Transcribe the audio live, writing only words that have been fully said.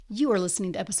You are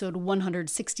listening to episode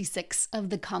 166 of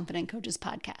the Confident Coaches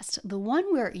Podcast, the one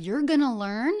where you're going to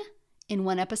learn in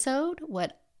one episode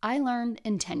what I learned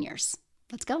in 10 years.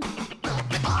 Let's go.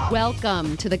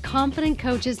 Welcome to the Confident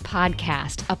Coaches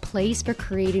Podcast, a place for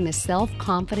creating the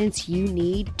self-confidence you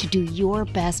need to do your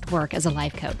best work as a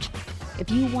life coach.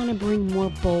 If you want to bring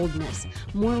more boldness,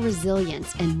 more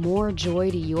resilience, and more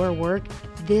joy to your work,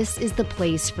 this is the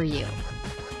place for you.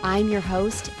 I'm your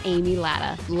host, Amy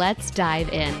Latta. Let's dive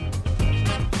in.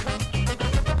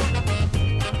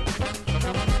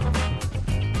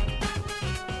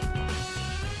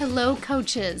 Hello,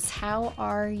 coaches. How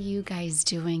are you guys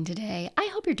doing today? I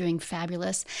hope you're doing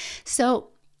fabulous. So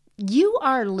you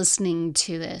are listening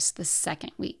to this the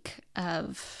second week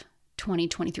of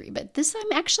 2023, but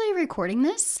I'm actually recording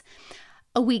this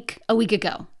a week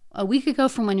ago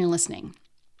from when you're listening.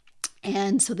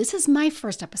 And so this is my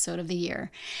first episode of the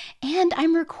year, and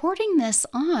I'm recording this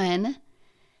on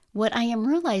what I am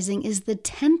realizing is the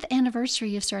 10th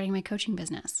anniversary of starting my coaching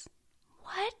business.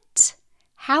 What?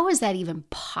 How is that even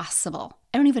possible?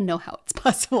 I don't even know how it's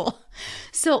possible.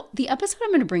 So the episode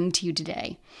I'm going to bring to you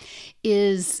today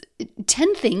is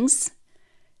 10 things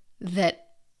that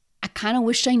I kind of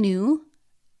wish I knew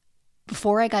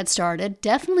before I got started.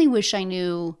 Definitely wish I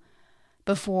knew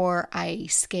before I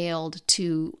scaled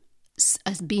to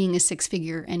as being a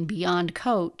six-figure and beyond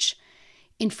coach,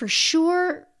 and for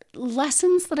sure,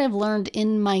 lessons that I've learned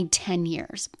in my 10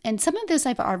 years. And some of this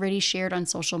I've already shared on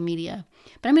social media,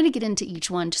 but I'm going to get into each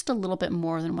one just a little bit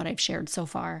more than what I've shared so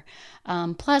far.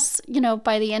 Plus,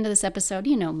 by the end of this episode,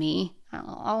 you know me,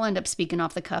 I'll end up speaking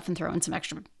off the cuff and throwing some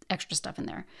extra stuff in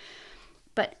there.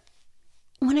 But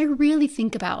when I really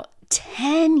think about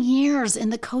 10 years in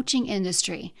the coaching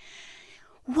industry,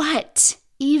 what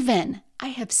even? I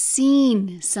have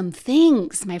seen some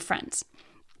things, my friends.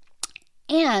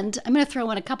 And I'm going to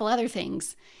throw in a couple other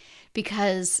things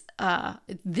because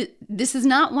this is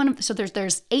not one of, so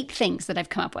there's 8 things that I've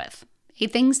come up with.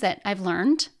 8 things that I've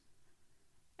learned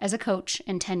as a coach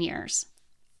in 10 years.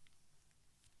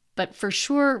 But for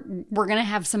sure, we're going to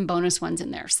have some bonus ones in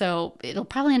there. So it'll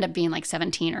probably end up being like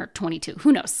 17 or 22.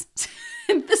 Who knows?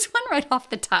 This one right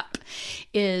off the top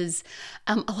is,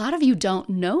 a lot of you don't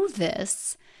know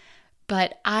this,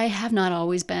 but I have not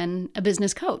always been a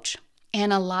business coach.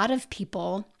 And a lot of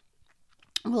people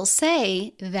will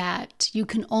say that you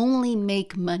can only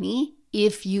make money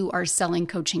if you are selling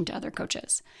coaching to other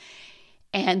coaches.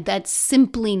 And that's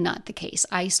simply not the case.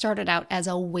 I started out as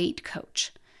a weight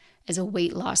coach, as a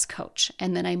weight loss coach.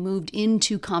 And then I moved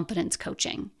into confidence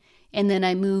coaching. And then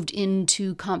I moved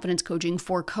into confidence coaching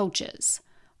for coaches,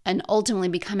 and ultimately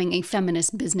becoming a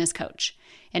feminist business coach.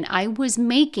 And I was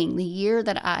making the year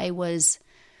that I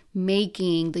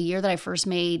first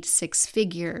made 6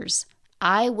 figures,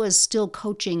 I was still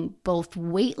coaching both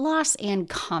weight loss and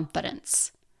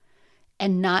confidence,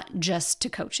 and not just to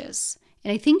coaches.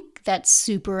 And I think that's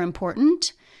super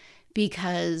important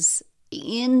because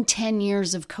in 10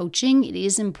 years of coaching, it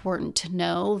is important to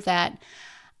know that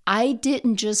I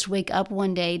didn't just wake up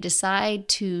one day, decide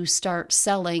to start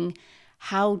selling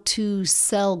how to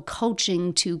sell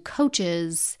coaching to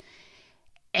coaches,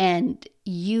 and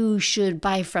you should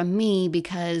buy from me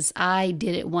because I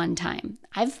did it one time.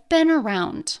 I've been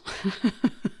around.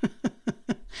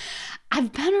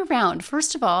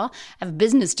 First of all, I have a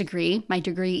business degree. My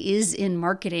degree is in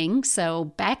marketing. So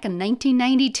back in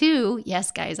 1992,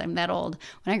 yes, guys, I'm that old.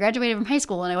 When I graduated from high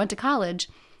school and I went to college,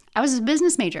 I was a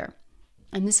business major.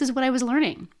 And this is what I was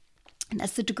learning. And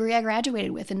that's the degree I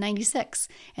graduated with in 96.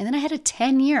 And then I had a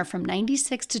 10-year from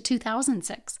 96 to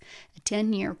 2006, a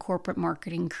 10-year corporate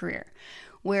marketing career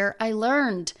where I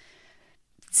learned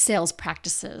sales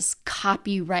practices,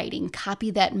 copywriting,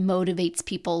 copy that motivates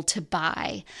people to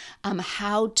buy,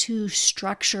 how to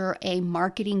structure a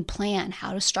marketing plan,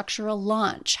 how to structure a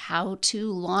launch, how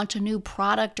to launch a new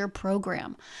product or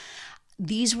program.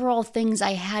 These were all things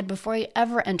I had before I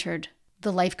ever entered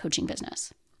the life coaching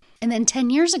business. And then 10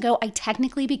 years ago, I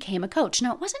technically became a coach.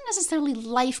 Now, it wasn't necessarily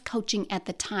life coaching at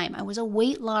the time. I was a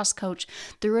weight loss coach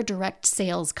through a direct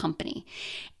sales company.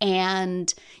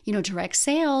 And, direct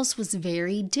sales was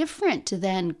very different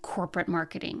than corporate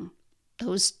marketing.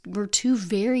 Those were 2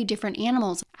 very different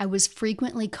animals. I was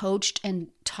frequently coached and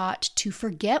taught to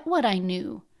forget what I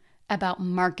knew about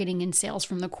marketing and sales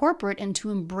from the corporate and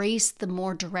to embrace the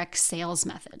more direct sales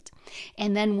method.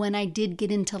 And then when I did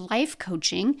get into life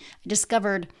coaching, I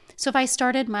discovered, so if I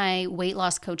started my weight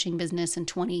loss coaching business in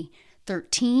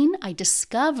 2013, I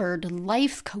discovered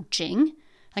life coaching,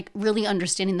 like really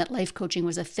understanding that life coaching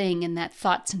was a thing and that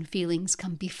thoughts and feelings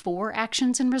come before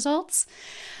actions and results.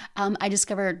 I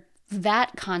discovered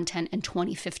that content in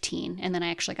 2015. And then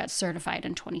I actually got certified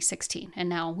in 2016. And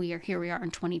now here we are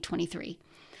in 2023.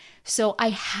 So I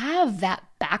have that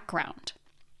background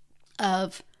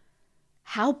of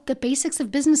how the basics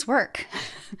of business work,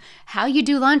 how you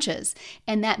do launches,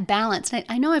 and that balance. And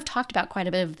I know I've talked about quite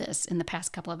a bit of this in the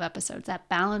past couple of episodes, that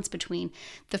balance between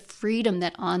the freedom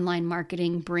that online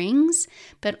marketing brings,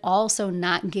 but also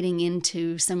not getting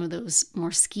into some of those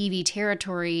more skeevy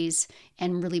territories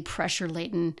and really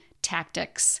pressure-laden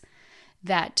tactics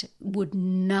that would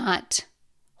not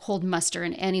hold muster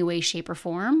in any way, shape, or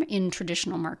form in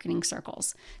traditional marketing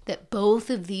circles. That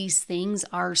both of these things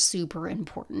are super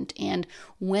important. And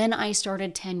when I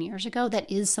started 10 years ago, that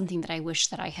is something that I wish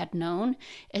that I had known,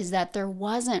 is that there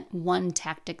wasn't one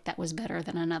tactic that was better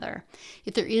than another.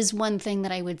 If there is one thing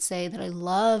that I would say that I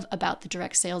love about the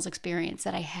direct sales experience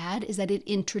that I had, is that it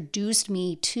introduced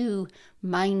me to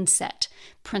mindset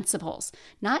principles.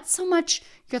 Not so much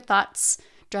your thoughts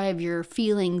drive your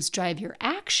feelings, drive your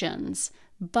actions,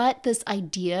 but this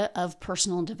idea of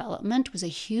personal development was a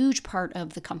huge part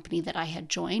of the company that I had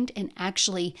joined. And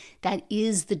actually, that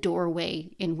is the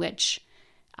doorway in which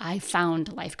I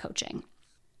found life coaching.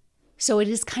 So it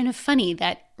is kind of funny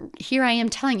that here I am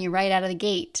telling you right out of the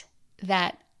gate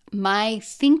that my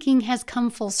thinking has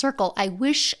come full circle. I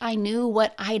wish I knew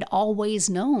what I'd always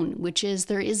known, which is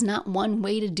there is not one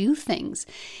way to do things.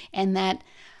 And that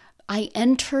I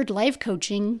entered life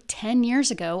coaching 10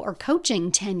 years ago, or coaching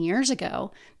 10 years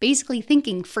ago, basically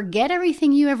thinking, forget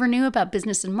everything you ever knew about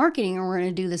business and marketing, and we're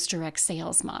going to do this direct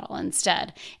sales model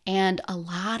instead. And a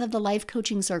lot of the life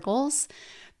coaching circles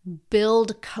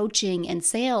build coaching and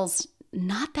sales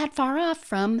not that far off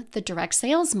from the direct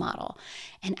sales model.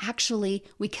 And actually,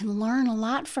 we can learn a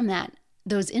lot from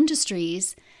those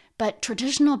industries, but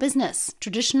traditional business,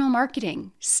 traditional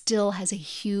marketing still has a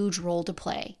huge role to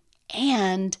play.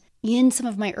 And in some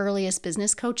of my earliest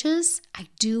business coaches, I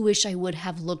do wish I would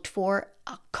have looked for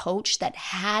a coach that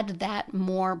had that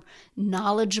more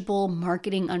knowledgeable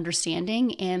marketing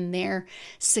understanding, and their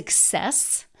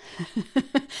success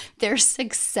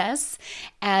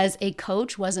as a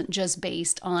coach wasn't just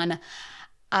based on,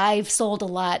 I've sold a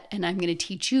lot and I'm going to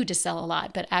teach you to sell a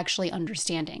lot, but actually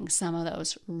understanding some of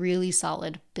those really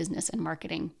solid business and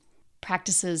marketing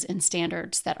practices and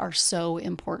standards that are so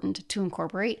important to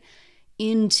incorporate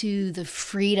into the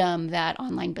freedom that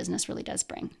online business really does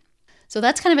bring. So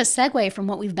that's kind of a segue from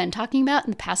what we've been talking about in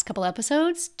the past couple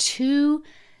episodes to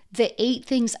the 8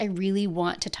 things I really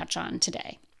want to touch on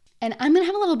today. And I'm going to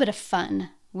have a little bit of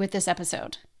fun with this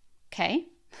episode, okay?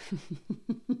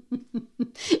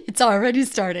 It's already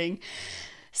starting.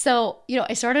 So,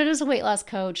 I started as a weight loss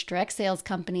coach, direct sales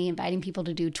company, inviting people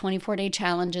to do 24-day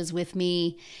challenges with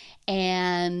me,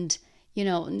 and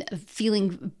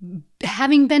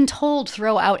having been told,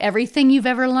 throw out everything you've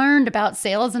ever learned about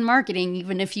sales and marketing,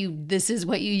 even if this is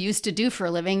what you used to do for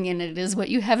a living and it is what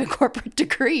you have a corporate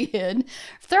degree in,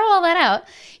 throw all that out.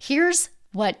 Here's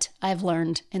what I've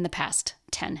learned in the past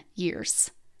 10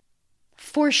 years.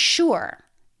 For sure,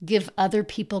 give other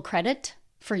people credit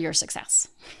for your success.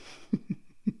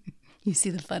 You see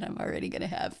the fun I'm already going to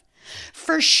have.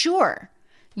 For sure,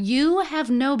 you have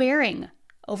no bearing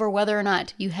over whether or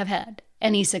not you have had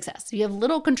any success. You have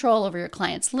little control over your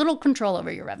clients, little control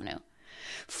over your revenue.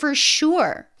 For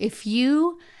sure, if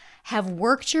you have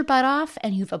worked your butt off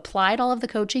and you've applied all of the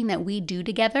coaching that we do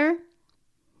together,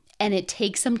 and it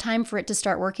takes some time for it to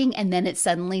start working, and then it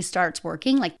suddenly starts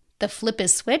working, like the flip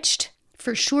is switched,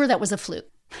 for sure that was a fluke.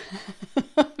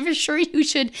 For sure you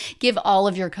should give all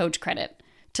of your coach credit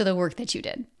to the work that you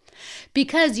did.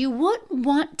 Because you wouldn't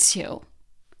want to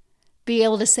be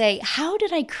able to say, how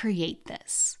did I create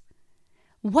this?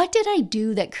 What did I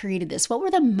do that created this? What were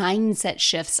the mindset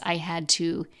shifts I had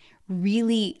to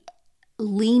really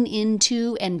lean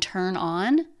into and turn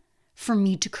on for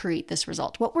me to create this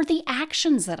result? What were the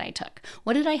actions that I took?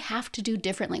 What did I have to do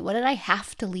differently? What did I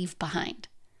have to leave behind?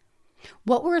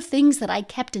 What were things that I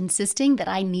kept insisting that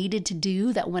I needed to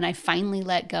do that when I finally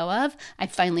let go of, I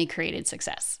finally created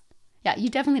success? Yeah, you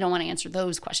definitely don't want to answer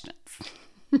those questions.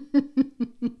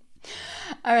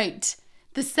 All right,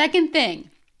 the second thing,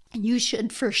 you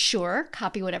should for sure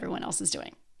copy what everyone else is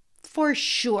doing. For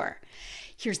sure.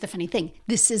 Here's the funny thing.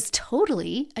 This is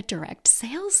totally a direct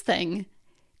sales thing.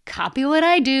 Copy what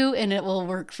I do and it will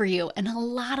work for you. And a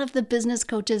lot of the business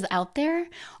coaches out there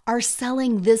are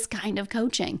selling this kind of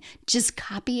coaching. Just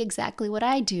copy exactly what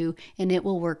I do and it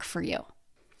will work for you.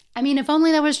 I mean, if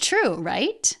only that was true,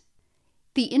 right?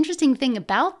 the interesting thing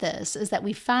about this is that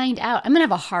we find out, I'm going to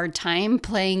have a hard time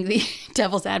playing the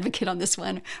devil's advocate on this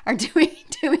one, or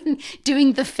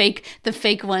doing the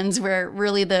fake ones where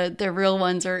really the real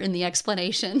ones are in the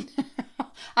explanation.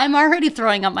 I'm already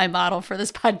throwing up my model for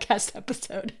this podcast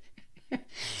episode.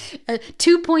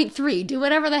 2.3, do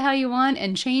whatever the hell you want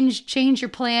and change your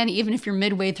plan even if you're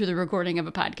midway through the recording of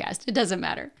a podcast. It doesn't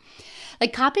matter.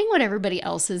 Like copying what everybody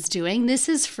else is doing, this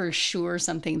is for sure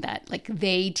something that like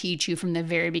they teach you from the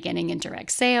very beginning in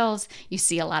direct sales. You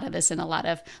see a lot of this in a lot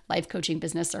of life coaching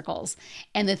business circles.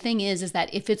 And the thing is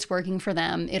that if it's working for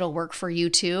them, it'll work for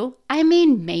you too. I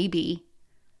mean, maybe.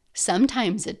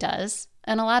 Sometimes it does.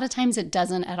 And a lot of times it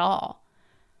doesn't at all.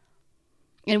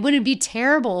 And wouldn't it be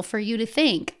terrible for you to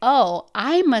think, oh,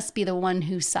 I must be the one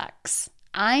who sucks.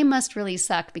 I must really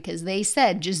suck because they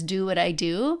said just do what I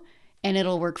do and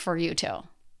it'll work for you too.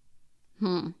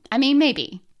 I mean,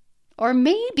 maybe. Or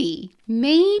maybe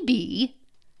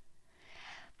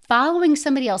following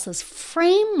somebody else's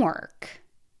framework,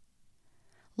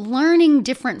 learning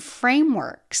different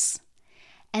frameworks,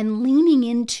 and leaning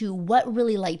into what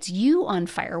really lights you on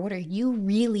fire. What are you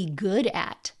really good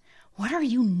at? What are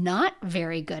you not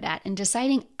very good at? And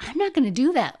deciding, I'm not going to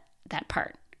do that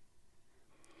part.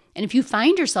 And if you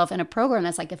find yourself in a program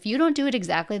that's like, if you don't do it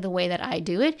exactly the way that I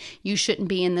do it, you shouldn't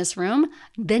be in this room,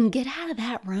 then get out of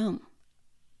that room.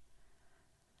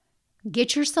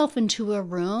 Get yourself into a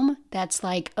room that's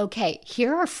like, okay,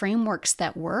 here are frameworks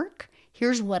that work.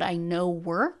 Here's what I know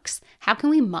works. How can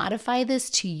we modify this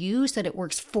to you so that it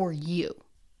works for you?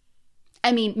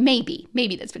 I mean, maybe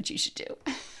that's what you should do.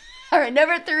 All right,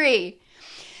 number 3,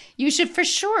 you should for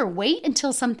sure wait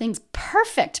until something's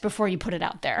perfect before you put it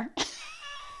out there.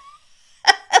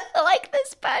 Like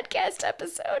this podcast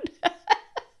episode.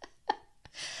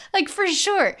 Like for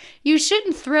sure, you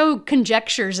shouldn't throw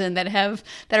conjectures in that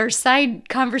are side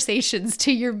conversations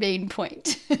to your main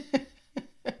point.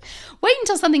 Wait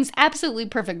until something's absolutely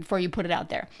perfect before you put it out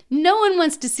there. No one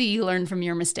wants to see you learn from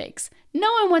your mistakes.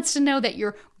 No one wants to know that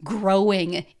you're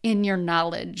growing in your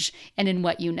knowledge and in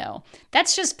what you know.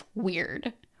 That's just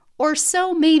weird. Or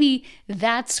so maybe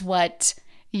that's what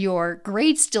your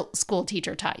grade school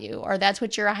teacher taught you, or that's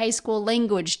what your high school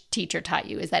language teacher taught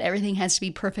you, is that everything has to be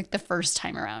perfect the first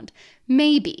time around.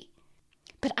 Maybe.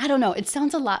 But I don't know. It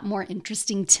sounds a lot more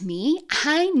interesting to me.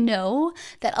 I know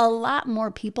that a lot more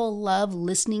people love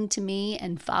listening to me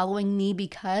and following me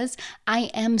because I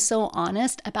am so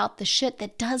honest about the shit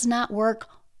that does not work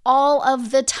all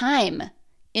of the time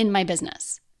in my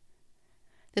business.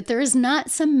 That there is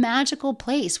not some magical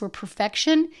place where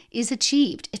perfection is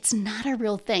achieved. It's not a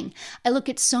real thing. I look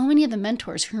at so many of the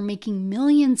mentors who are making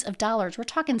millions of dollars. We're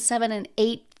talking 7- and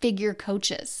 8-figure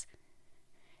coaches.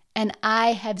 And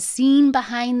I have seen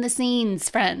behind the scenes,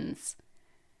 friends.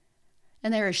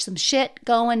 And there is some shit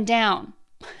going down.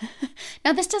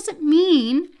 Now, this doesn't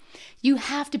mean you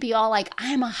have to be all like,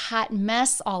 I'm a hot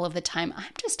mess all of the time.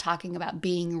 I'm just talking about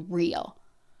being real.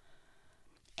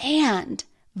 And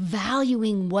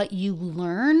valuing what you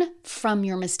learn from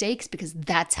your mistakes, because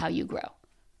that's how you grow.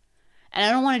 And I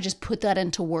don't want to just put that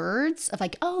into words of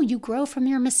like, oh, you grow from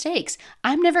your mistakes.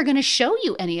 I'm never going to show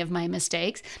you any of my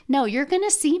mistakes. No, you're going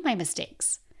to see my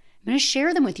mistakes. I'm going to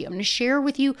share them with you. I'm going to share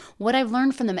with you what I've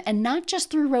learned from them, and not just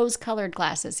through rose-colored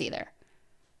glasses either.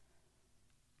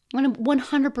 I'm going to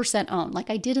 100% own, like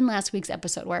I did in last week's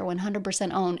episode, where I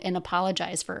 100% own and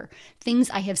apologize for things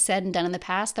I have said and done in the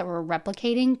past that were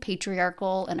replicating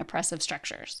patriarchal and oppressive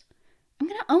structures. I'm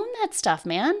going to own that stuff,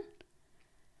 man.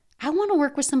 I want to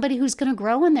work with somebody who's going to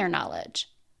grow in their knowledge.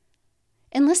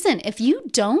 And listen, if you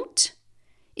don't,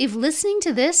 if listening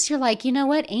to this, you're like, you know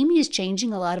what, Amy is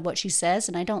changing a lot of what she says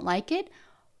and I don't like it,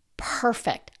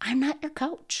 perfect. I'm not your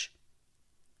coach.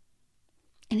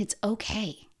 And it's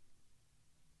okay.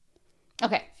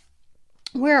 Okay,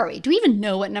 where are we? Do we even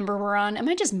know what number we're on? Am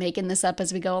I just making this up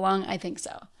as we go along? I think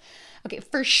so. Okay,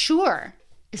 for sure,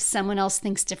 if someone else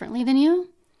thinks differently than you,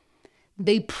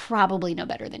 they probably know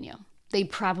better than you. They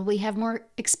probably have more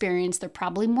experience. They're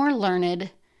probably more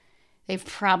learned. They've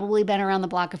probably been around the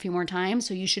block a few more times.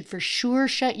 So you should for sure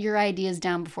shut your ideas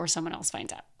down before someone else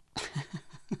finds out.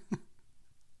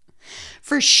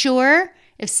 For sure,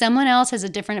 if someone else has a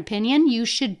different opinion, you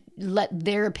should let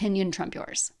their opinion trump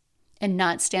yours and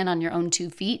not stand on your own 2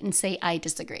 feet and say, I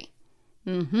disagree.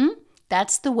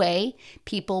 That's the way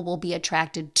people will be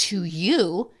attracted to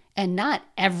you and not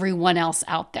everyone else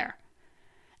out there.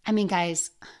 I mean, guys,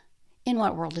 in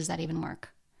what world does that even work?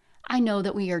 I know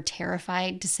that we are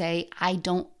terrified to say, I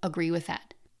don't agree with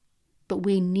that. But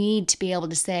we need to be able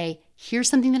to say, here's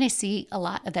something that I see a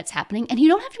lot of that's happening. And you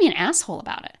don't have to be an asshole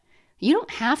about it. You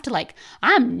don't have to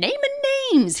I'm naming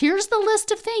names. Here's the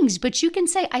list of things. But you can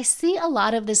say, I see a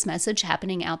lot of this message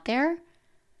happening out there.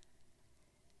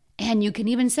 And you can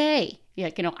even say,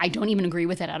 I don't even agree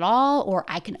with it at all, or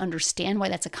I can understand why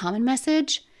that's a common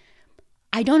message.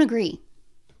 I don't agree.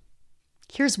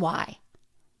 Here's why.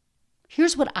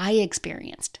 Here's what I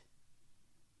experienced.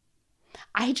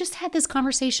 I just had this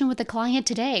conversation with a client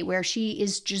today where she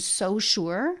is just so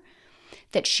sure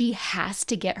that she has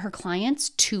to get her clients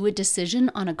to a decision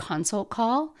on a consult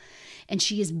call, and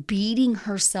she is beating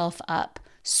herself up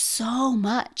so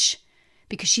much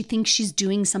because she thinks she's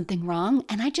doing something wrong.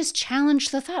 And I just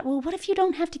challenged the thought, well, what if you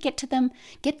don't have to get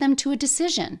them to a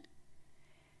decision?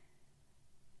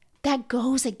 That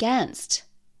goes against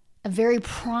a very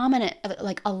prominent,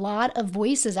 a lot of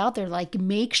voices out there,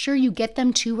 make sure you get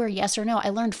them to a yes or no. I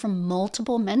learned from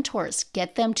multiple mentors,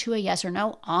 get them to a yes or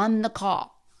no on the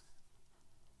call.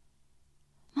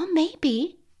 Well,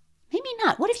 maybe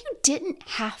not. What if you didn't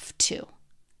have to?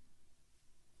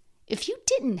 If you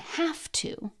didn't have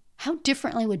to, how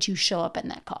differently would you show up in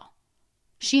that call?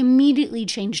 She immediately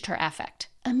changed her affect.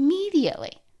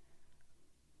 Immediately.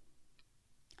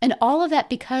 And all of that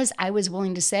because I was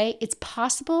willing to say, it's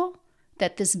possible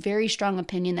that this very strong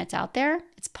opinion that's out there,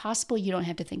 it's possible you don't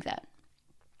have to think that.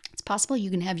 It's possible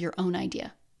you can have your own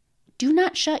idea. Do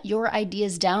not shut your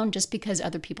ideas down just because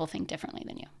other people think differently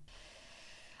than you.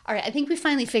 All right, I think we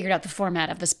finally figured out the format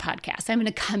of this podcast. I'm going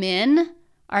to come in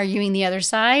arguing the other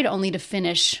side only to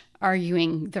finish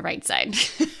arguing the right side.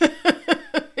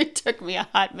 It took me a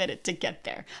hot minute to get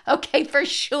there. Okay, for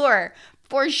sure,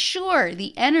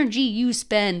 the energy you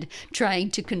spend trying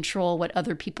to control what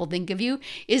other people think of you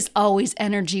is always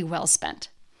energy well spent.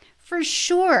 For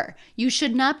sure, you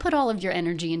should not put all of your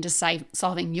energy into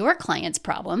solving your clients'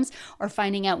 problems or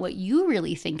finding out what you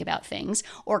really think about things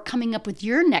or coming up with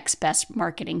your next best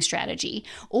marketing strategy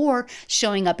or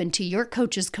showing up into your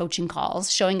coach's coaching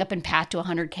calls, showing up in Path to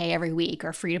 100K every week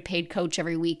or free to paid coach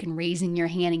every week and raising your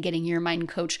hand and getting your mind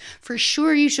coach. For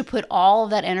sure, you should put all of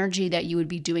that energy that you would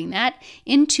be doing that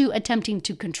into attempting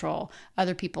to control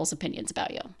other people's opinions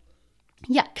about you.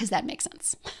 Yeah, because that makes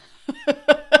sense.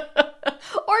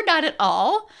 Or not at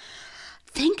all.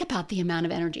 Think about the amount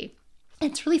of energy.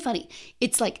 It's really funny.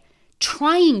 It's like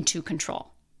trying to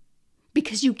control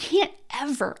because you can't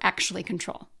ever actually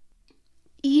control.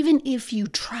 Even if you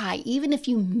try, even if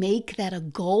you make that a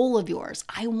goal of yours,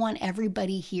 I want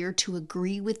everybody here to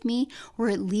agree with me or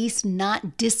at least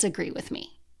not disagree with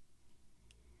me.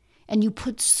 And you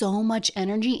put so much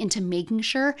energy into making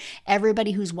sure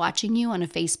everybody who's watching you on a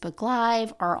Facebook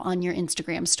Live or on your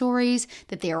Instagram stories,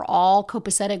 that they are all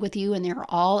copacetic with you and they're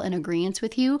all in agreement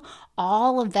with you.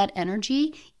 All of that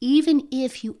energy, even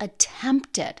if you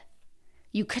attempted,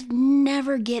 you could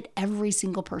never get every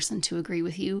single person to agree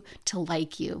with you, to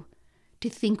like you, to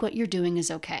think what you're doing is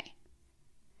okay.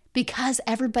 Because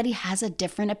everybody has a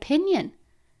different opinion.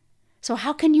 So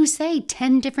how can you say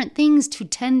 10 different things to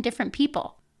 10 different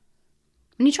people?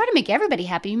 When you try to make everybody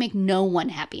happy, you make no one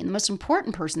happy. And the most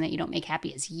important person that you don't make happy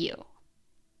is you.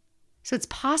 So it's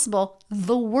possible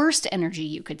the worst energy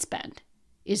you could spend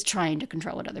is trying to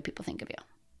control what other people think of you.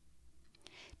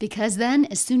 Because then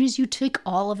as soon as you take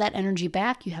all of that energy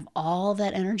back, you have all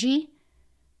that energy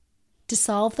to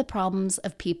solve the problems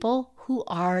of people who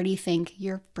already think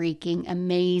you're freaking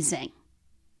amazing.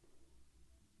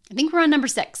 I think we're on number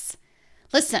 6.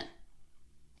 Listen,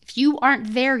 if you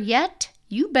aren't there yet,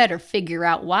 you better figure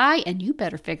out why, and you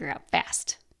better figure out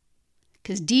fast.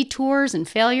 Because detours and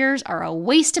failures are a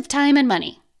waste of time and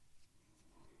money.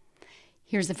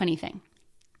 Here's the funny thing.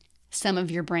 Some of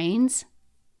your brains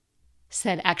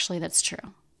said, actually, that's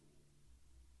true.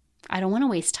 I don't want to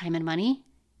waste time and money,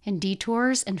 and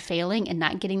detours and failing and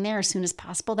not getting there as soon as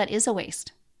possible. That is a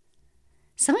waste.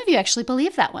 Some of you actually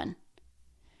believe that one.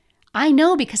 I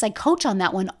know because I coach on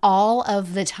that one all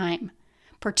of the time,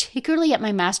 particularly at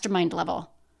my mastermind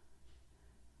level.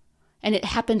 And it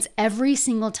happens every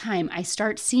single time I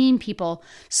start seeing people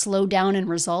slow down in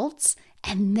results,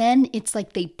 and then it's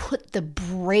like they put the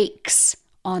brakes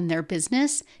on their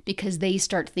business because they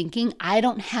start thinking, I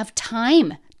don't have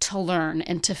time to learn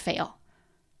and to fail.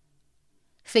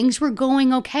 Things were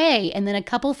going okay, and then a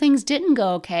couple things didn't go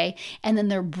okay, and then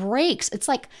their brakes. It's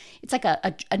like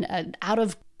an out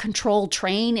of control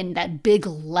train and that big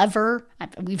lever.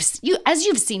 As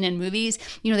you've seen in movies,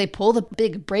 they pull the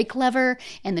big brake lever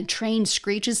and the train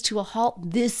screeches to a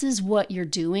halt. This is what you're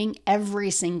doing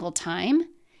every single time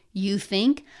you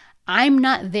think, I'm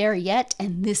not there yet,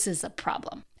 and this is a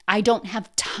problem. I don't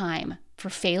have time for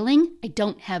failing. I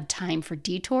don't have time for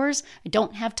detours. I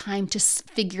don't have time to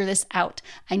figure this out.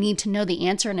 I need to know the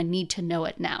answer, and I need to know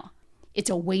it now. it's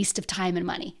a waste of time and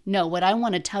money. No, what I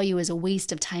want to tell you is a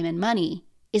waste of time and money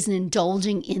is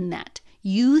indulging in that.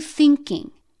 You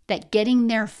thinking that getting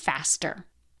there faster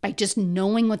by just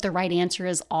knowing what the right answer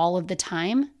is all of the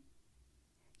time,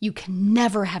 you can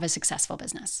never have a successful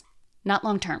business. Not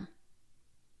long term.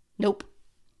 Nope.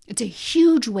 It's a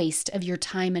huge waste of your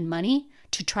time and money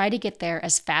to try to get there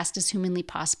as fast as humanly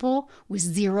possible with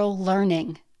zero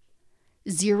learning,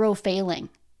 zero failing.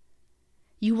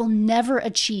 You will never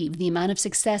achieve the amount of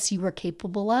success you are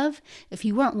capable of if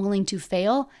you aren't willing to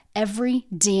fail every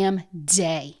damn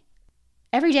day.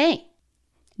 Every day.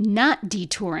 Not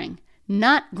detouring,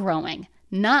 not growing,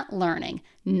 not learning,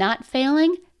 not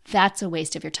failing. That's a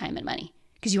waste of your time and money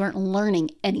because you aren't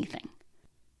learning anything.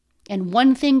 And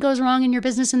one thing goes wrong in your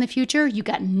business in the future, you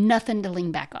got nothing to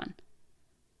lean back on.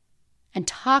 And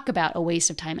talk about a waste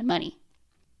of time and money.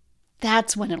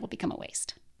 That's when it'll become a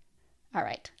waste. All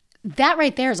right. That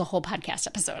right there is a whole podcast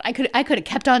episode. I could have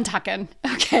kept on talking.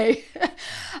 Okay.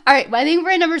 All right. Well, I think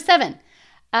we're at number 7.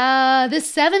 The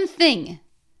 7th thing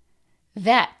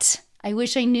that I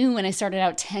wish I knew when I started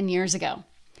out 10 years ago.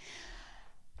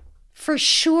 For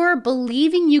sure,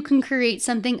 believing you can create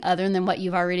something other than what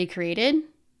you've already created,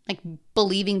 like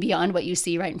believing beyond what you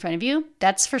see right in front of you,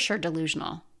 that's for sure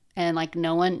delusional. And like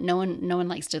no one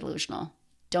likes delusional.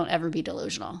 Don't ever be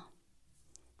delusional.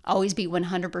 Always be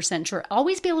 100% sure.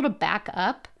 Always be able to back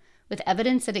up with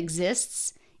evidence that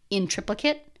exists in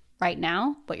triplicate right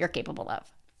now what you're capable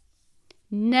of.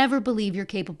 Never believe you're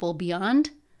capable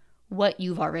beyond what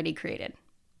you've already created.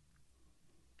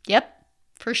 Yep,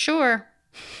 for sure.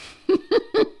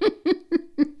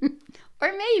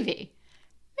 Or maybe.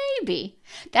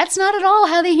 That's not at all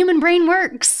how the human brain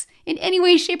works in any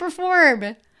way, shape, or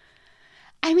form.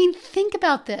 I mean, think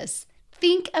about this.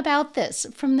 Think about this.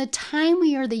 From the time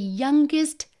we are the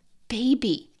youngest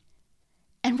baby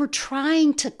and we're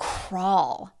trying to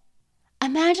crawl.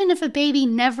 Imagine if a baby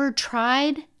never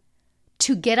tried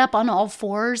to get up on all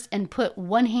fours and put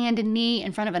one hand and knee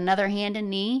in front of another hand and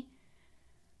knee.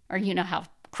 Or you know how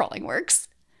crawling works.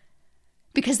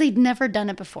 Because they'd never done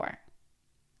it before.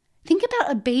 Think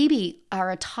about a baby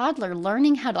or a toddler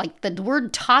learning how to, like the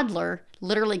word toddler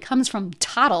literally comes from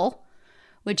toddle,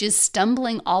 which is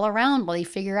stumbling all around while they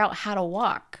figure out how to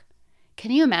walk. Can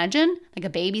you imagine? Like a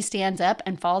baby stands up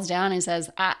and falls down and says,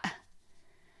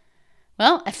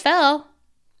 well, I fell.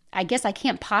 I guess I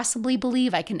can't possibly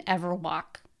believe I can ever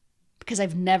walk because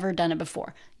I've never done it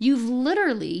before. You've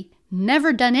literally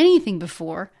never done anything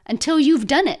before until you've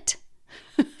done it.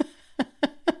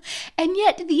 And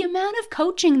yet the amount of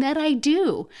coaching that I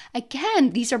do,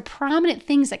 again, these are prominent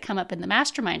things that come up in the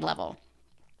mastermind level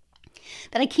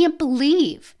that I can't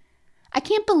believe. I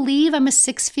can't believe I'm a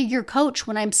 6-figure coach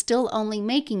when I'm still only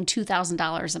making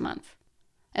 $2,000 a month.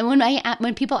 And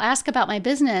when people ask about my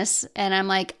business and I'm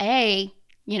like, hey,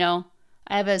 you know,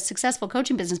 I have a successful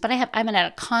coaching business, but I haven't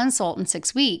had a consult in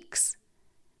 6 weeks.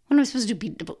 What am I supposed to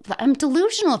be? I'm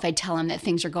delusional if I tell them that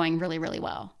things are going really, really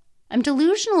well. I'm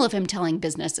delusional if I'm telling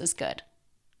business is good.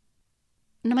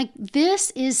 And I'm like,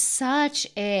 this is such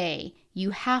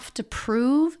you have to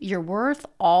prove your worth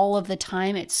all of the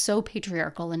time. It's so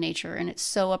patriarchal in nature and it's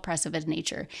so oppressive in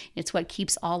nature. It's what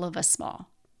keeps all of us small.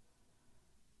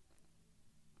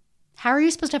 How are you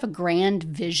supposed to have a grand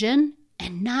vision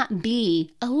and not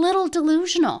be a little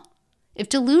delusional? If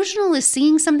delusional is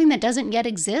seeing something that doesn't yet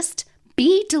exist,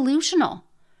 be delusional.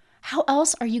 How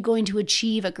else are you going to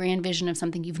achieve a grand vision of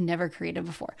something you've never created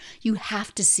before? You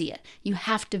have to see it. You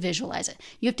have to visualize it.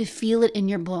 You have to feel it in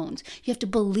your bones. You have to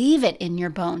believe it in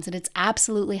your bones that it's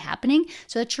absolutely happening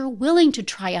so that you're willing to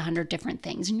try 100 different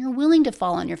things and you're willing to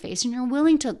fall on your face and you're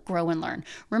willing to grow and learn.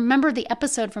 Remember the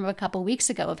episode from a couple weeks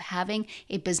ago of having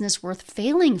a business worth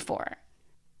failing for.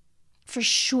 For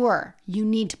sure, you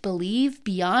need to believe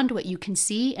beyond what you can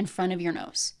see in front of your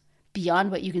nose,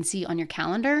 beyond what you can see on your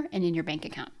calendar and in your bank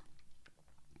account.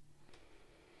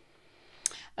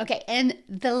 Okay, and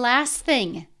the last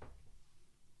thing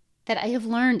that I have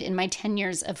learned in my 10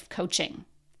 years of coaching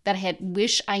that I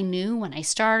wish I knew when I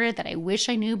started, that I wish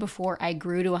I knew before I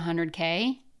grew to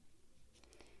 100K,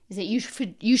 is that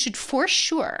you should for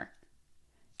sure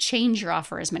change your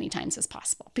offer as many times as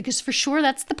possible. Because for sure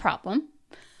that's the problem.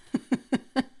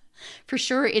 For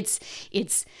sure it's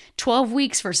 12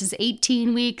 weeks versus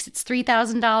 18 weeks. It's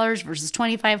 $3,000 versus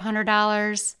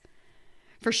 $2,500.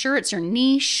 For sure it's your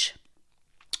niche.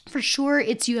 For sure,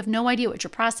 it's you have no idea what your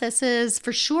process is.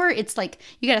 For sure, it's like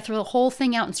you got to throw the whole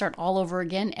thing out and start all over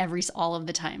again all of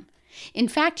the time. In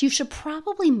fact, you should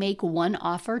probably make one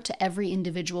offer to every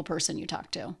individual person you talk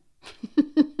to.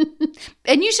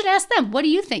 And you should ask them, what do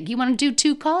you think? You want to do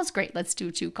 2 calls? Great, let's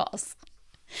do 2 calls.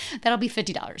 That'll be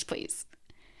 $50, please.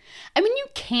 I mean, you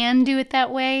can do it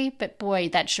that way, but boy,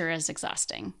 that sure is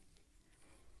exhausting.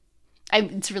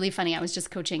 It's really funny. I was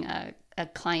just coaching a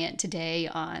client today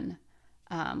on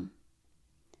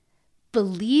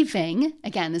believing,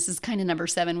 again, this is kind of number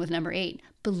 7 with number 8,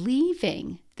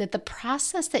 believing that the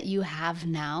process that you have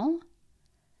now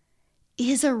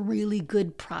is a really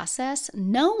good process,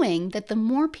 knowing that the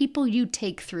more people you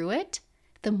take through it,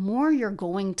 the more you're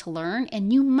going to learn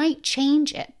and you might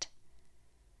change it.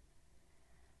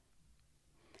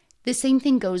 The same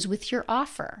thing goes with your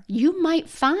offer. You might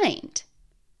find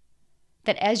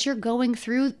that as you're going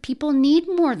through, people need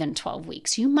more than 12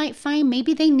 weeks. You might find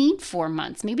maybe they need 4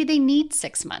 months, maybe they need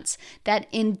 6 months. That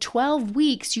in 12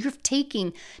 weeks, you're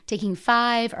taking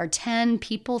 5 or 10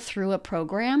 people through a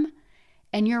program,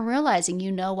 and you're realizing,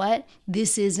 you know what,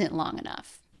 this isn't long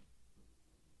enough.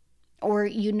 Or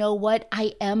you know what,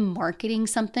 I am marketing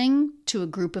something to a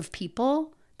group of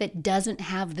people that doesn't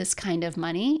have this kind of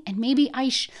money, and maybe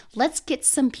let's get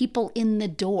some people in the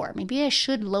door. Maybe I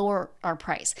should lower our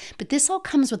price. But this all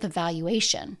comes with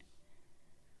evaluation.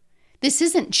 This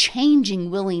isn't changing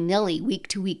willy-nilly week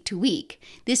to week to week.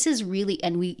 This is really,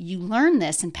 and you learn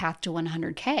this in Path to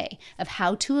 100K, of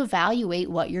how to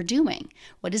evaluate what you're doing.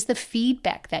 What is the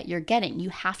feedback that you're getting? You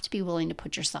have to be willing to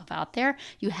put yourself out there.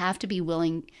 You have to be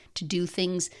willing to do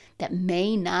things that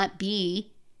may not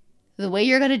be the way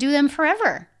you're going to do them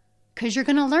forever, because you're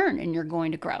going to learn and you're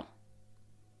going to grow.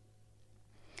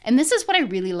 And this is what I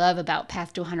really love about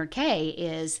Path to 100K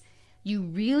is you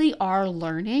really are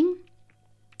learning.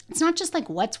 It's not just like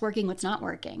what's working, what's not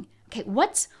working. Okay,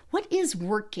 what is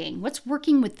working? What's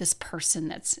working with this person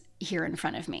that's here in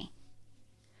front of me?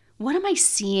 What am I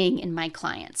seeing in my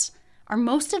clients? Are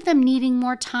most of them needing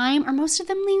more time? Or most of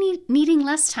them needing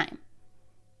less time?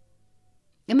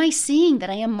 Am I seeing that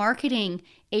I am marketing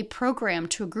a program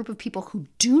to a group of people who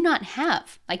do not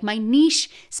have, like my niche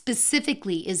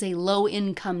specifically is a low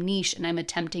income niche, and I'm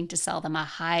attempting to sell them a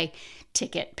high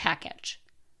ticket package?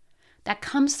 That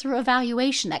comes through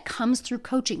evaluation. That comes through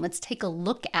coaching. Let's take a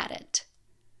look at it.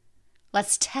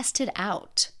 Let's test it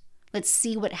out. Let's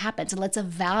see what happens, and let's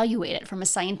evaluate it from a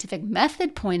scientific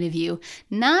method point of view,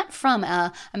 not from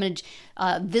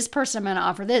this person I'm going to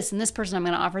offer this, and this person I'm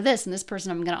going to offer this, and this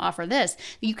person I'm going to offer this.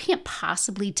 You can't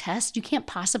possibly test. You can't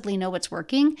possibly know what's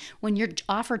working when your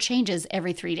offer changes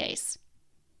every 3 days.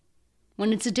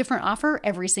 When it's a different offer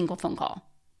every single phone call.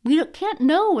 We can't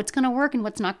know what's going to work and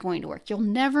what's not going to work. You'll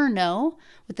never know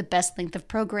what the best length of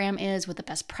program is, what the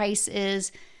best price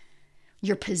is,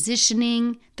 your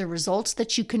positioning, the results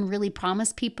that you can really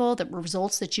promise people, the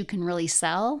results that you can really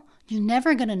sell. You're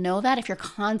never going to know that if you're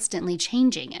constantly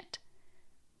changing it.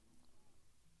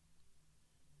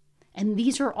 And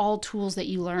these are all tools that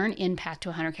you learn in Path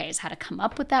to 100K, is how to come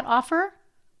up with that offer,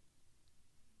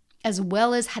 as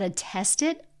well as how to test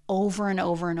it over and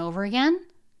over and over again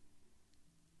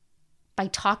by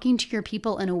talking to your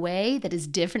people in a way that is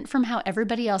different from how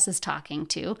everybody else is talking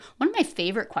to. One of my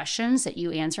favorite questions that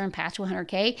you answer in Path to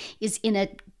 100K is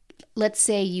let's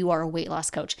say you are a weight loss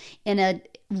coach, in a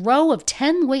row of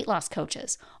 10 weight loss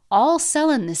coaches, all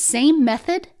selling the same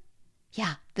method.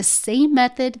 Yeah, the same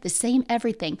method, the same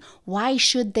everything. Why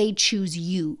should they choose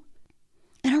you?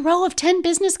 In a row of 10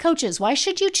 business coaches, why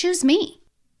should you choose me?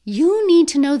 You need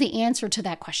to know the answer to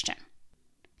that question.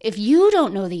 If you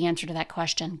don't know the answer to that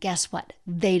question, guess what?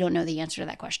 They don't know the answer to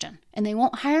that question. And they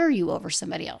won't hire you over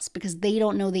somebody else because they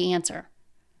don't know the answer.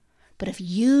 But if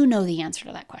you know the answer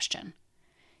to that question,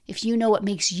 if you know what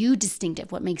makes you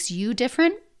distinctive, what makes you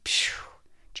different,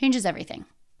 changes everything.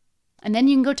 And then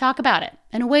you can go talk about it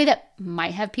in a way that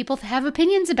might have people have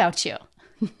opinions about you.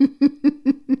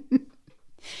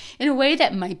 In a way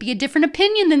that might be a different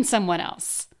opinion than someone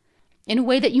else. In a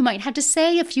way that you might have to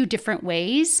say a few different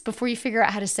ways before you figure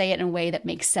out how to say it in a way that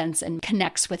makes sense and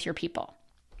connects with your people.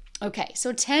 Okay,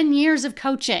 so 10 years of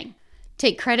coaching.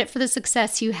 Take credit for the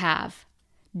success you have.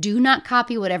 Do not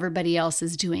copy what everybody else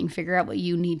is doing. Figure out what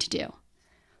you need to do.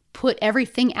 Put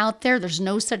everything out there. There's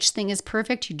no such thing as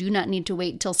perfect. You do not need to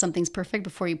wait until something's perfect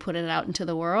before you put it out into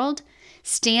the world.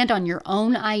 Stand on your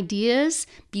own ideas.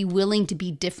 Be willing to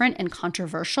be different and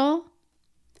controversial.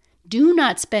 Do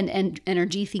not spend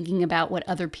energy thinking about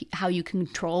how you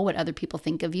control what other people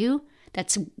think of you.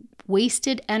 That's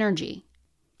wasted energy.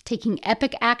 Taking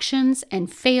epic actions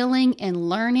and failing and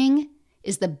learning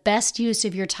is the best use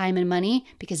of your time and money,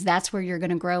 because that's where you're going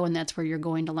to grow and that's where you're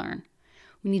going to learn.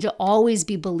 We need to always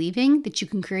be believing that you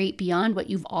can create beyond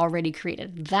what you've already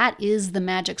created. That is the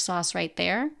magic sauce right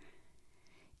there.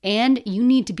 And you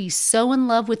need to be so in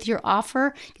love with your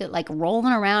offer, get like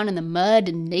rolling around in the mud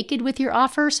and naked with your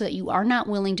offer so that you are not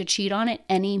willing to cheat on it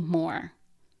anymore.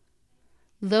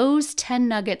 Those 10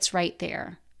 nuggets right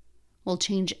there will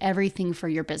change everything for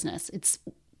your business. It's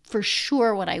for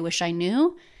sure what I wish I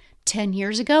knew 10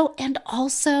 years ago. And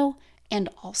also,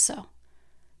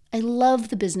 I love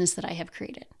the business that I have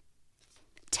created.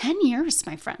 10 years,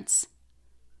 my friends.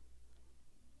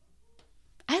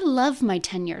 I love my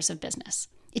 10 years of business.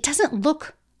 It doesn't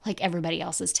look like everybody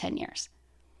else's 10 years.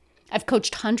 I've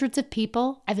coached hundreds of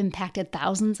people. I've impacted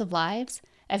thousands of lives.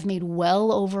 I've made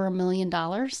well over $1 million.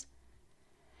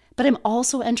 But I'm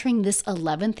also entering this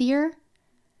 11th year.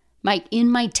 In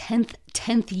my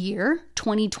 10th year,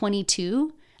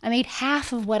 2022, I made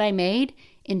half of what I made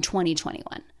in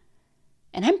 2021.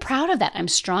 And I'm proud of that. I'm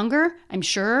stronger, I'm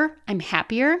surer, I'm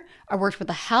happier. I worked with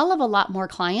a hell of a lot more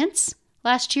clients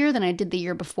last year than I did the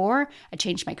year before. I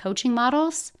changed my coaching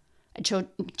models. I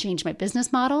changed my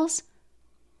business models.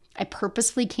 I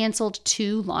purposefully canceled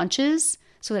 2 launches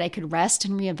so that I could rest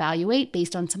and reevaluate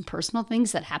based on some personal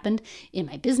things that happened in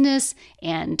my business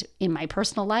and in my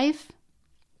personal life.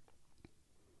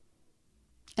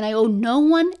 And I owe no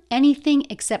one anything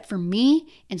except for me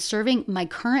and serving my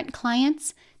current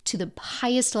clients to the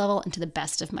highest level and to the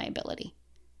best of my ability.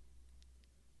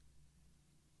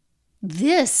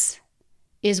 This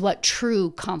is what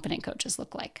true confident coaches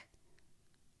look like.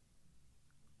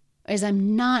 As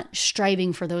I'm not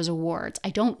striving for those awards. I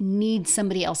don't need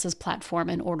somebody else's platform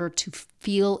in order to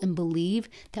feel and believe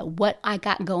that what I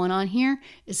got going on here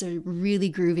is a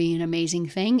really groovy and amazing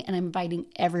thing, and I'm inviting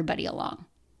everybody along.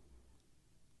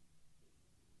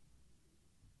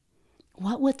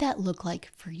 What would that look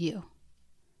like for you?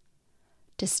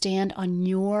 To stand on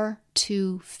your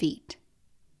 2 feet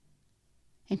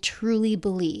and truly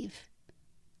believe,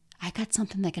 I got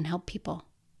something that can help people.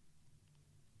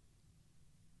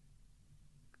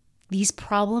 These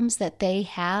problems that they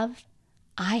have,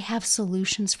 I have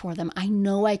solutions for them. I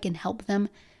know I can help them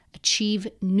achieve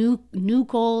new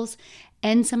goals,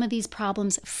 end some of these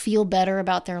problems, feel better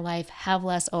about their life, have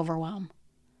less overwhelm.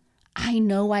 I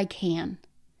know I can.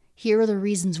 Here are the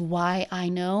reasons why I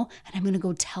know, and I'm going to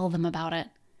go tell them about it.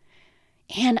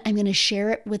 And I'm going to share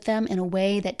it with them in a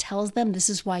way that tells them this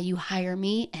is why you hire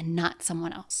me and not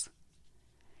someone else.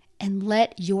 And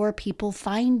let your people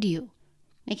find you.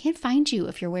 They can't find you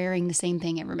if you're wearing the same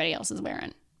thing everybody else is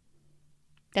wearing.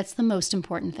 That's the most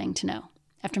important thing to know.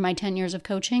 After my 10 years of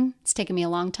coaching, it's taken me a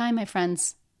long time, my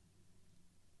friends.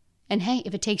 And hey,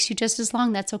 if it takes you just as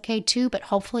long, that's okay too, but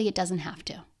hopefully it doesn't have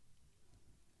to.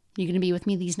 You going to be with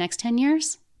me these next 10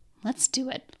 years? Let's do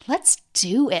it. Let's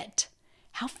do it.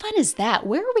 How fun is that?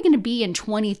 Where are we going to be in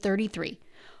 2033?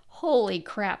 Holy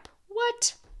crap.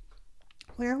 What?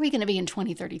 Where are we going to be in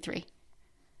 2033?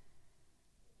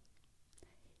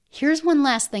 Here's one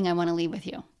last thing I want to leave with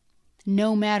you.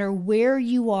 No matter where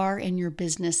you are in your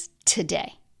business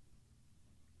today,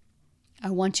 I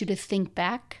want you to think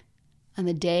back on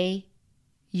the day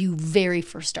you very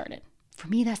first started. For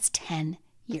me, that's 10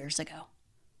 years ago.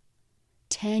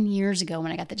 10 years ago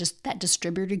when I got that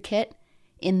distributor kit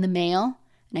in the mail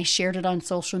and I shared it on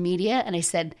social media and I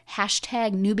said,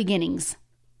 #NewBeginnings.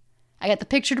 I got the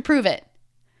picture to prove it.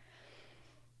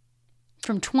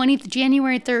 From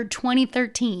January 3rd,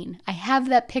 2013, I have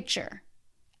that picture.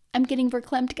 I'm getting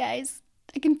verklempt, guys.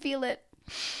 I can feel it.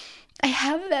 I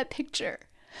have that picture.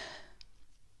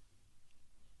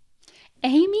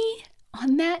 Amy,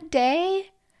 on that day,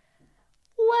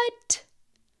 what?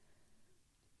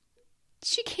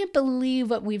 She can't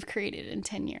believe what we've created in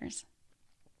 10 years.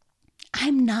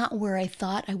 I'm not where I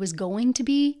thought I was going to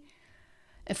be.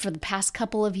 For the past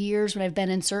couple of years when I've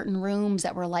been in certain rooms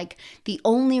that were like, the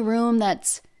only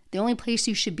place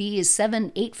you should be is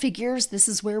 7-8 figures. This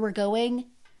is where we're going.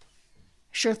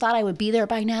 Sure thought I would be there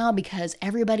by now because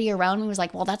everybody around me was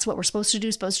like, well, that's what we're supposed to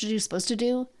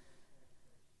do.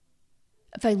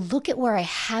 If I look at where I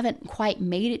haven't quite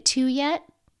made it to yet,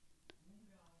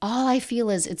 all I feel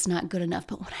is it's not good enough.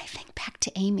 But when I think back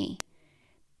to Amy,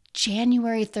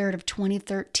 January 3rd of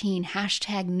 2013,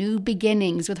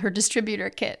 #NewBeginnings with her distributor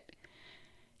kit.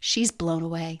 She's blown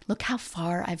away. Look how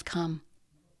far I've come.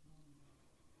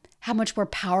 How much more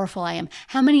powerful I am.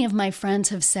 How many of my friends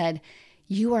have said,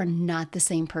 you are not the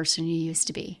same person you used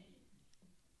to be.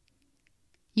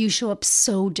 You show up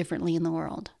so differently in the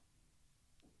world.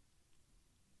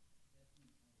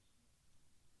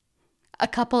 A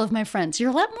couple of my friends,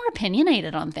 you're a lot more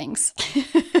opinionated on things.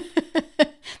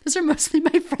 Those are mostly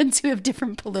my friends who have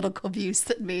different political views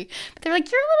than me. But they're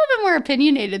like, you're a little bit more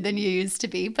opinionated than you used to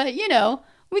be. But,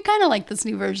 we kind of like this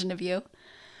new version of you.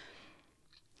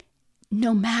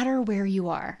 No matter where you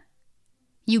are,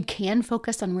 you can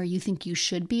focus on where you think you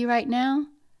should be right now.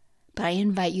 But I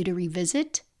invite you to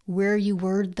revisit where you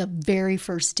were the very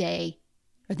first day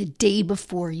or the day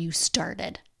before you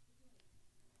started.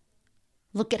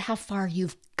 Look at how far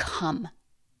you've come.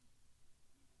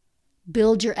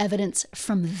 Build your evidence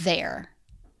from there.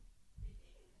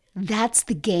 That's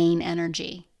the gain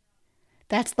energy.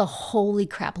 That's the holy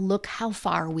crap. Look how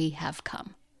far we have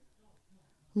come.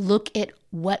 Look at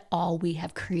what all we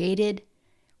have created,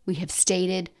 we have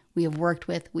stated, we have worked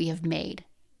with, we have made.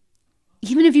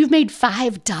 Even if you've made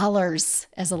 $5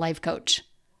 as a life coach.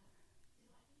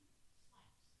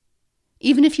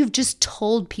 Even if you've just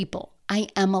told people, I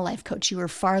am a life coach, you are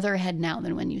farther ahead now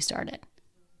than when you started.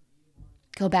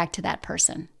 Go back to that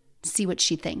person, see what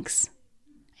she thinks,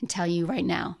 and tell you right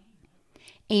now.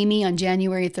 Amy on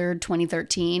January 3rd,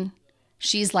 2013,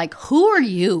 she's like, who are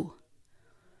you?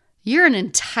 You're an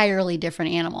entirely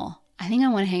different animal. I think I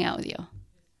want to hang out with you.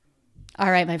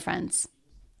 All right, my friends.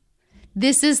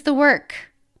 This is the work.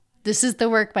 This is the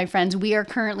work, my friends. We are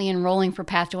currently enrolling for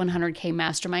Path to 100K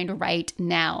Mastermind right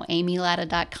now.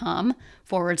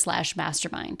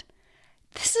 amylatta.com/mastermind.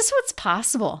 This is what's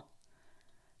possible.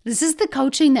 This is the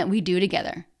coaching that we do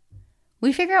together.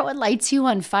 We figure out what lights you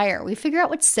on fire. We figure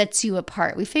out what sets you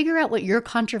apart. We figure out what your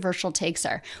controversial takes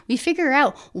are. We figure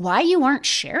out why you aren't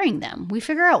sharing them. We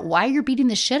figure out why you're beating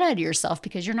the shit out of yourself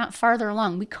because you're not farther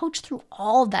along. We coach through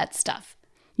all that stuff.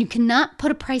 You cannot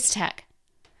put a price tag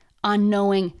on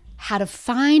knowing how to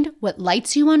find what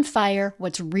lights you on fire,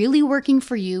 what's really working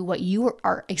for you, what you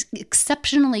are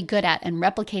exceptionally good at and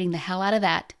replicating the hell out of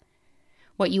that,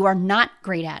 what you are not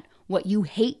great at, what you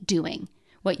hate doing,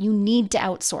 what you need to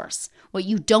outsource, what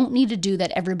you don't need to do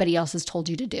that everybody else has told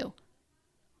you to do,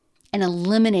 and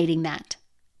eliminating that.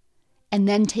 And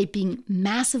then taking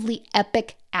massively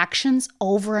epic actions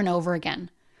over and over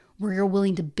again, where you're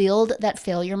willing to build that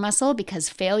failure muscle because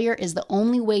failure is the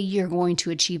only way you're going to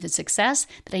achieve the success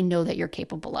that I know that you're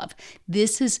capable of.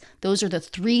 Those are the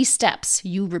 3 steps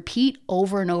you repeat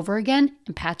over and over again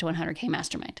in Path to 100K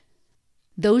Mastermind.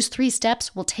 Those 3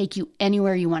 steps will take you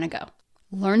anywhere you want to go.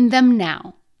 Learn them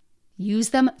now. Use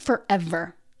them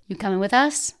forever. You coming with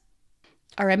us?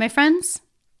 All right, my friends.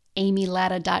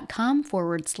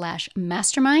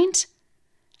 amylatta.com/mastermind.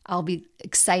 I'll be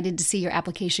excited to see your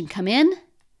application come in.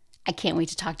 I can't wait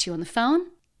to talk to you on the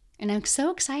phone. And I'm so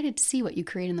excited to see what you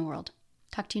create in the world.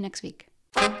 Talk to you next week.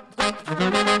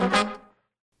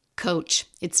 Coach,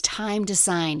 it's time to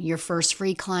sign your first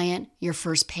free client, your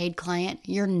first paid client,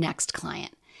 your next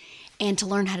client. And to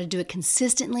learn how to do it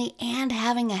consistently and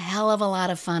having a hell of a lot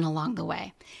of fun along the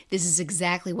way. This is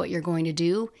exactly what you're going to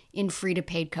do in Free to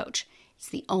Paid Coach. It's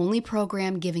the only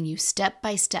program giving you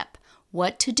step-by-step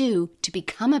what to do to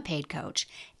become a paid coach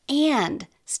and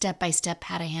step-by-step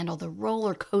how to handle the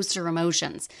roller coaster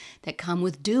emotions that come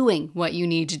with doing what you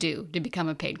need to do to become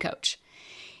a paid coach.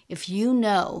 If you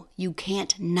know you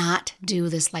can't not do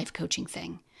this life coaching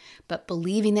thing, but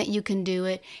believing that you can do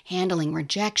it, handling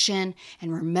rejection,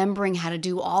 and remembering how to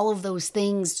do all of those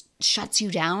things shuts you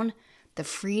down, the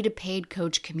Free to Paid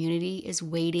Coach community is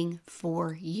waiting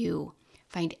for you.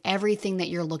 Find everything that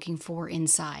you're looking for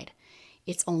inside.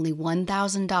 It's only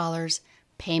 $1,000,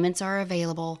 payments are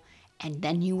available, and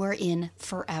then you are in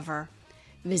forever.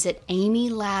 Visit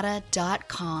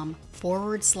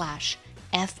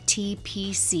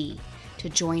amylatta.com/FTPC to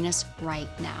join us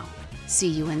right now. See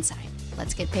you inside.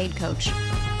 Let's get paid, Coach.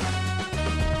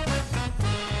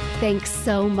 Thanks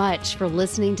so much for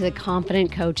listening to the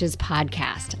Confident Coaches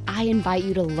podcast. I invite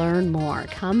you to learn more.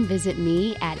 Come visit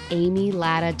me at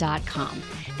amylatta.com.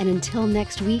 And until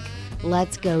next week,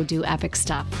 let's go do epic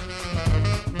stuff.